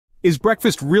Is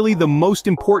breakfast really the most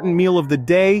important meal of the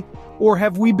day, or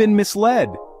have we been misled?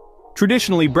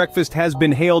 Traditionally, breakfast has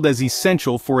been hailed as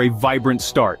essential for a vibrant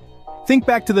start. Think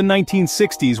back to the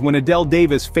 1960s when Adele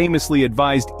Davis famously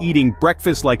advised eating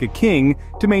breakfast like a king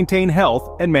to maintain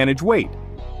health and manage weight.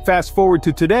 Fast forward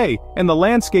to today, and the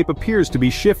landscape appears to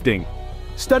be shifting.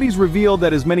 Studies reveal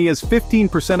that as many as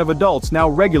 15% of adults now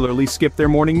regularly skip their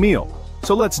morning meal.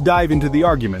 So let's dive into the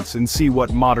arguments and see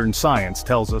what modern science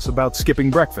tells us about skipping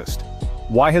breakfast.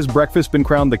 Why has breakfast been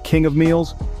crowned the king of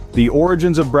meals? The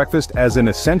origins of breakfast as an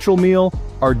essential meal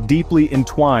are deeply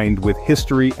entwined with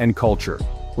history and culture.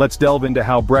 Let's delve into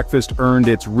how breakfast earned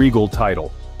its regal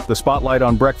title. The spotlight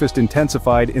on breakfast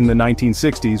intensified in the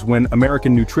 1960s when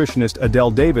American nutritionist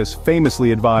Adele Davis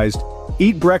famously advised,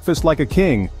 "Eat breakfast like a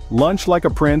king, lunch like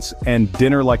a prince, and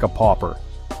dinner like a pauper."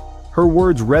 Her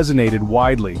words resonated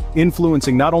widely,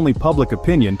 influencing not only public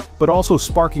opinion, but also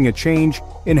sparking a change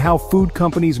in how food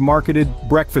companies marketed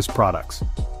breakfast products.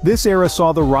 This era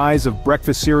saw the rise of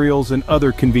breakfast cereals and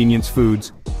other convenience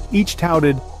foods, each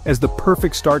touted as the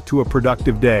perfect start to a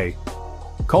productive day.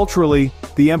 Culturally,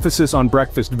 the emphasis on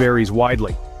breakfast varies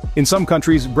widely. In some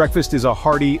countries, breakfast is a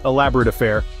hearty, elaborate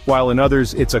affair, while in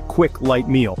others it's a quick, light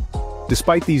meal.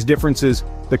 Despite these differences,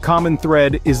 the common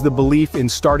thread is the belief in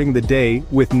starting the day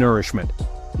with nourishment.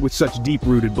 With such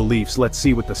deep-rooted beliefs, let's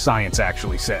see what the science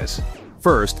actually says.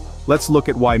 First, let's look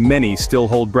at why many still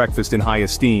hold breakfast in high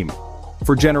esteem.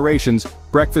 For generations,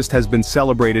 breakfast has been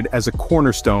celebrated as a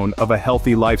cornerstone of a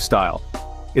healthy lifestyle.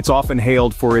 It's often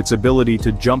hailed for its ability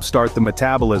to jumpstart the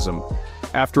metabolism.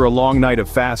 After a long night of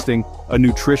fasting, a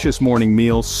nutritious morning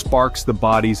meal sparks the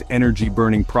body's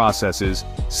energy-burning processes,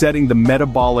 setting the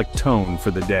metabolic tone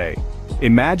for the day.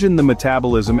 Imagine the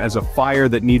metabolism as a fire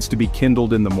that needs to be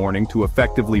kindled in the morning to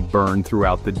effectively burn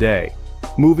throughout the day.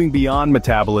 Moving beyond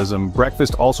metabolism,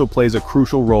 breakfast also plays a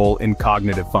crucial role in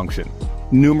cognitive function.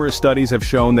 Numerous studies have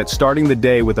shown that starting the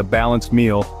day with a balanced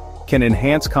meal can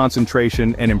enhance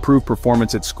concentration and improve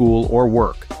performance at school or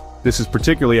work. This is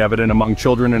particularly evident among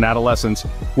children and adolescents,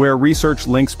 where research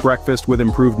links breakfast with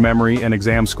improved memory and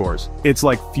exam scores. It's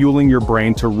like fueling your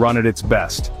brain to run at its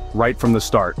best, right from the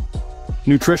start.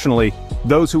 Nutritionally,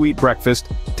 those who eat breakfast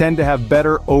tend to have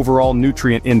better overall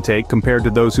nutrient intake compared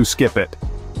to those who skip it.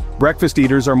 Breakfast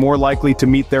eaters are more likely to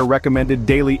meet their recommended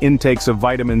daily intakes of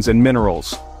vitamins and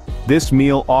minerals. This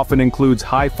meal often includes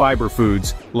high-fiber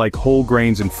foods, like whole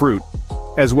grains and fruit,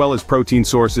 as well as protein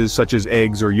sources such as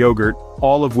eggs or yogurt,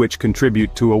 all of which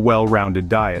contribute to a well-rounded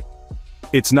diet.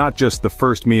 It's not just the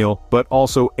first meal, but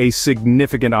also a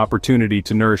significant opportunity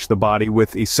to nourish the body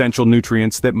with essential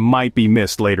nutrients that might be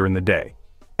missed later in the day.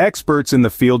 Experts in the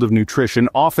field of nutrition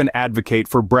often advocate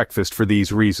for breakfast for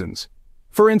these reasons.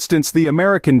 For instance, the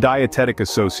American Dietetic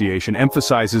Association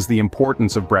emphasizes the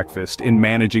importance of breakfast in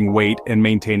managing weight and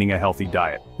maintaining a healthy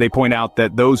diet. They point out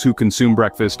that those who consume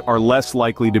breakfast are less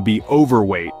likely to be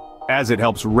overweight, as it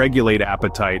helps regulate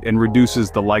appetite and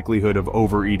reduces the likelihood of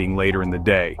overeating later in the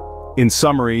day. In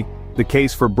summary, the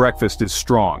case for breakfast is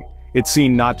strong. It's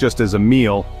seen not just as a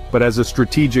meal, but as a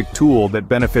strategic tool that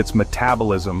benefits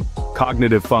metabolism,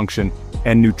 cognitive function,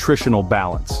 and nutritional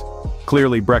balance.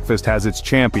 Clearly, breakfast has its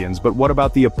champions, but what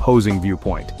about the opposing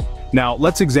viewpoint? Now,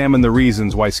 let's examine the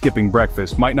reasons why skipping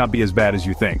breakfast might not be as bad as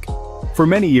you think. For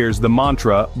many years, the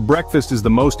mantra, "breakfast is the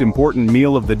most important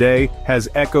meal of the day," has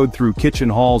echoed through kitchen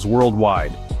halls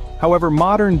worldwide. However,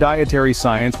 modern dietary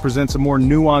science presents a more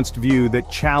nuanced view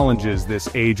that challenges this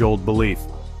age-old belief.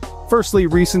 Firstly,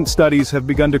 recent studies have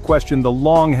begun to question the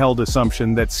long-held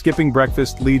assumption that skipping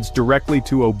breakfast leads directly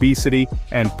to obesity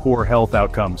and poor health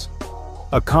outcomes.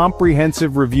 A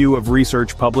comprehensive review of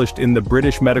research published in the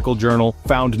British Medical Journal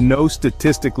found no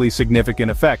statistically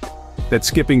significant effect that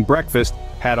skipping breakfast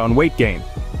had on weight gain.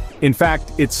 In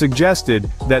fact, it suggested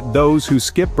that those who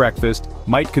skip breakfast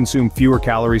might consume fewer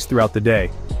calories throughout the day.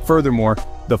 Furthermore,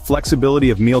 the flexibility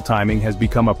of meal timing has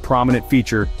become a prominent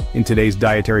feature in today's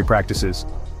dietary practices.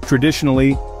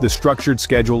 Traditionally, the structured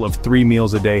schedule of 3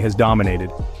 meals a day has dominated.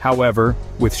 However,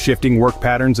 with shifting work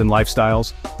patterns and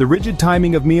lifestyles, the rigid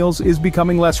timing of meals is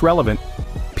becoming less relevant.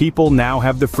 People now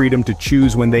have the freedom to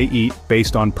choose when they eat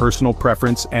based on personal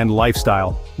preference and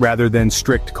lifestyle, rather than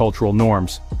strict cultural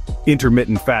norms.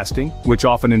 Intermittent fasting, which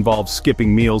often involves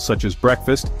skipping meals such as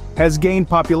breakfast, has gained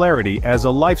popularity as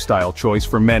a lifestyle choice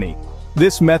for many.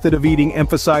 This method of eating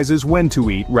emphasizes when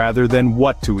to eat rather than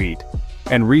what to eat.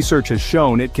 And research has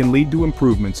shown it can lead to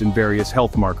improvements in various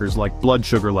health markers like blood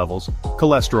sugar levels,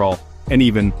 cholesterol, and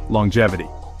even longevity.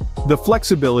 The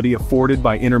flexibility afforded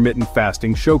by intermittent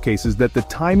fasting showcases that the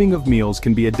timing of meals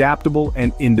can be adaptable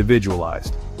and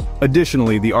individualized.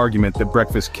 Additionally, the argument that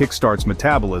breakfast kickstarts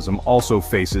metabolism also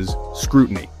faces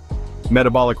scrutiny.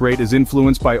 Metabolic rate is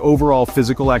influenced by overall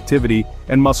physical activity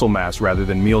and muscle mass rather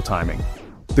than meal timing.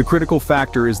 The critical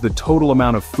factor is the total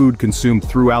amount of food consumed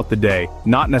throughout the day,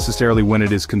 not necessarily when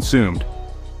it is consumed.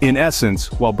 In essence,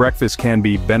 while breakfast can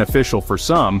be beneficial for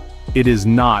some, it is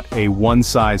not a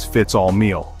one-size-fits-all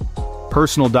meal.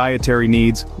 Personal dietary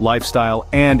needs, lifestyle,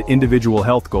 and individual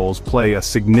health goals play a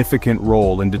significant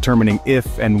role in determining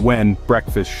if and when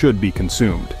breakfast should be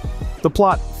consumed. The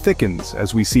plot thickens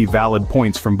as we see valid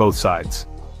points from both sides.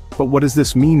 But what does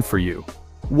this mean for you?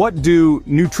 What do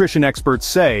nutrition experts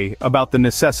say about the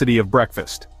necessity of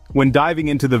breakfast? When diving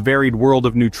into the varied world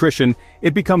of nutrition,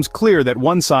 it becomes clear that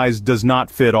one size does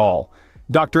not fit all.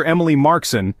 Dr. Emily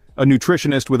Markson, a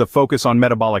nutritionist with a focus on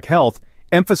metabolic health,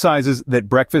 emphasizes that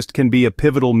breakfast can be a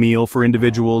pivotal meal for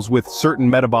individuals with certain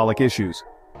metabolic issues.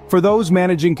 For those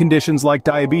managing conditions like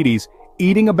diabetes,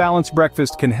 eating a balanced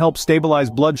breakfast can help stabilize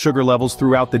blood sugar levels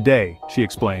throughout the day, she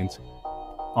explains.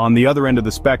 On the other end of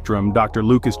the spectrum, Dr.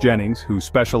 Lucas Jennings, who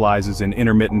specializes in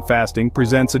intermittent fasting,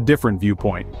 presents a different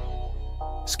viewpoint.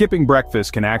 Skipping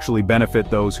breakfast can actually benefit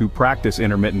those who practice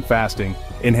intermittent fasting,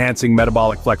 enhancing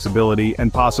metabolic flexibility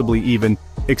and possibly even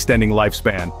extending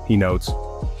lifespan, he notes.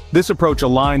 This approach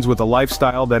aligns with a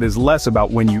lifestyle that is less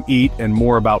about when you eat and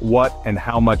more about what and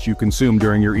how much you consume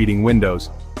during your eating windows.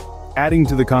 Adding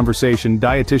to the conversation,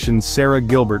 dietitian Sarah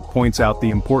Gilbert points out the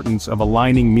importance of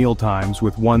aligning meal times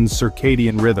with one's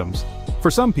circadian rhythms. For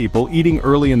some people, eating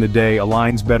early in the day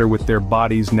aligns better with their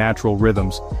body's natural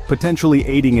rhythms, potentially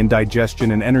aiding in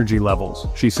digestion and energy levels,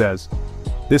 she says.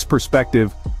 This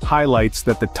perspective highlights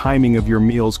that the timing of your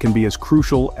meals can be as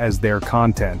crucial as their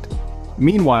content.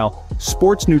 Meanwhile,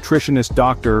 sports nutritionist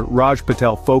Dr. Raj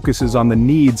Patel focuses on the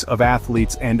needs of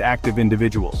athletes and active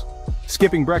individuals.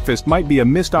 Skipping breakfast might be a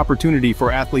missed opportunity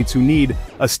for athletes who need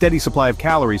a steady supply of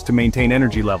calories to maintain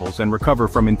energy levels and recover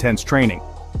from intense training.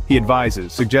 He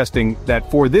advises, suggesting that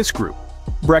for this group,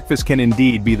 breakfast can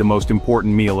indeed be the most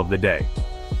important meal of the day.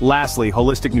 Lastly,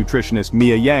 holistic nutritionist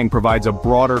Mia Yang provides a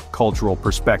broader cultural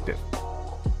perspective.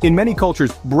 In many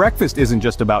cultures, breakfast isn't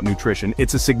just about nutrition,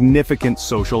 it's a significant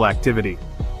social activity.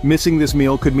 Missing this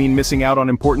meal could mean missing out on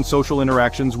important social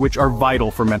interactions which are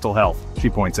vital for mental health, she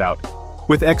points out.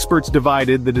 With experts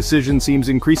divided, the decision seems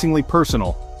increasingly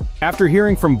personal. After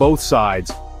hearing from both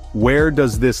sides, where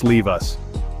does this leave us?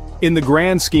 In the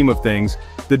grand scheme of things,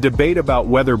 the debate about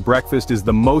whether breakfast is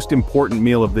the most important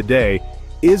meal of the day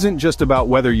isn't just about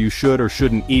whether you should or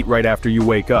shouldn't eat right after you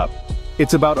wake up.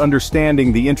 It's about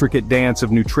understanding the intricate dance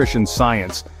of nutrition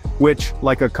science, which,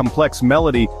 like a complex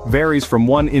melody, varies from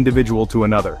one individual to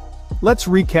another. Let's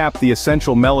recap the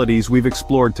essential melodies we've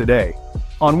explored today.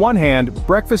 On one hand,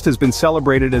 breakfast has been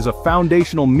celebrated as a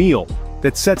foundational meal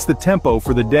that sets the tempo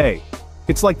for the day.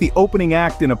 It's like the opening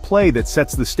act in a play that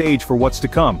sets the stage for what's to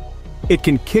come. It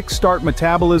can kickstart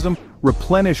metabolism,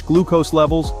 replenish glucose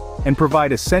levels, and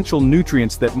provide essential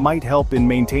nutrients that might help in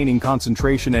maintaining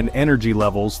concentration and energy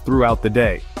levels throughout the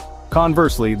day.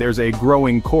 Conversely, there's a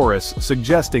growing chorus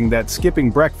suggesting that skipping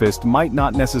breakfast might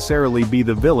not necessarily be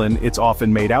the villain it's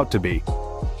often made out to be.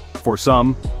 For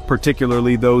some,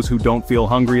 particularly those who don't feel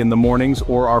hungry in the mornings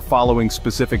or are following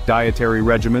specific dietary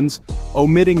regimens,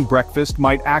 omitting breakfast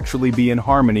might actually be in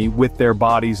harmony with their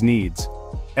body's needs.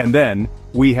 And then,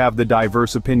 we have the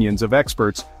diverse opinions of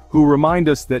experts who remind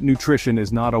us that nutrition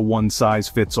is not a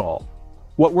one-size-fits-all.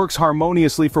 What works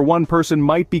harmoniously for one person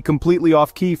might be completely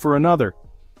off-key for another.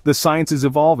 The science is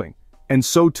evolving, and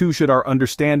so too should our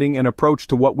understanding and approach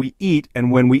to what we eat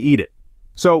and when we eat it.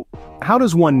 So, how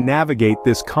does one navigate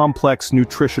this complex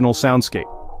nutritional soundscape?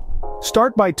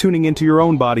 Start by tuning into your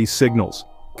own body's signals.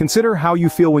 Consider how you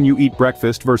feel when you eat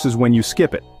breakfast versus when you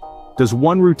skip it. Does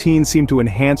one routine seem to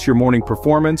enhance your morning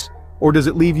performance, or does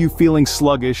it leave you feeling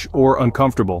sluggish or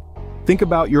uncomfortable? Think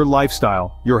about your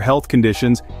lifestyle, your health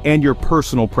conditions, and your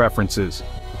personal preferences.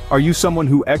 Are you someone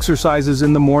who exercises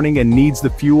in the morning and needs the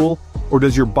fuel, or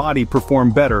does your body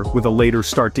perform better with a later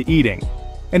start to eating?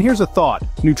 And here's a thought: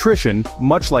 nutrition,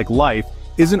 much like life,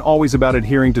 isn't always about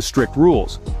adhering to strict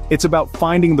rules. It's about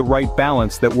finding the right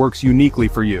balance that works uniquely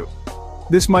for you.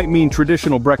 This might mean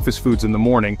traditional breakfast foods in the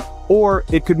morning, or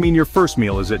it could mean your first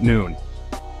meal is at noon.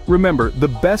 Remember, the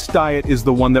best diet is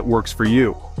the one that works for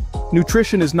you.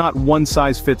 Nutrition is not one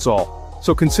size fits all,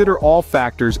 so consider all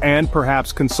factors and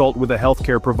perhaps consult with a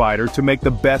healthcare provider to make the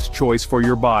best choice for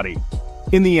your body.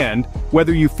 In the end,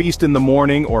 whether you feast in the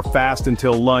morning or fast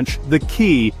until lunch, the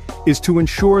key is to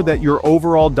ensure that your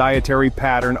overall dietary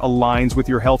pattern aligns with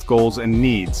your health goals and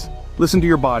needs. Listen to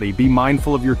your body, be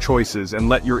mindful of your choices, and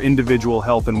let your individual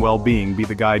health and well-being be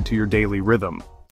the guide to your daily rhythm.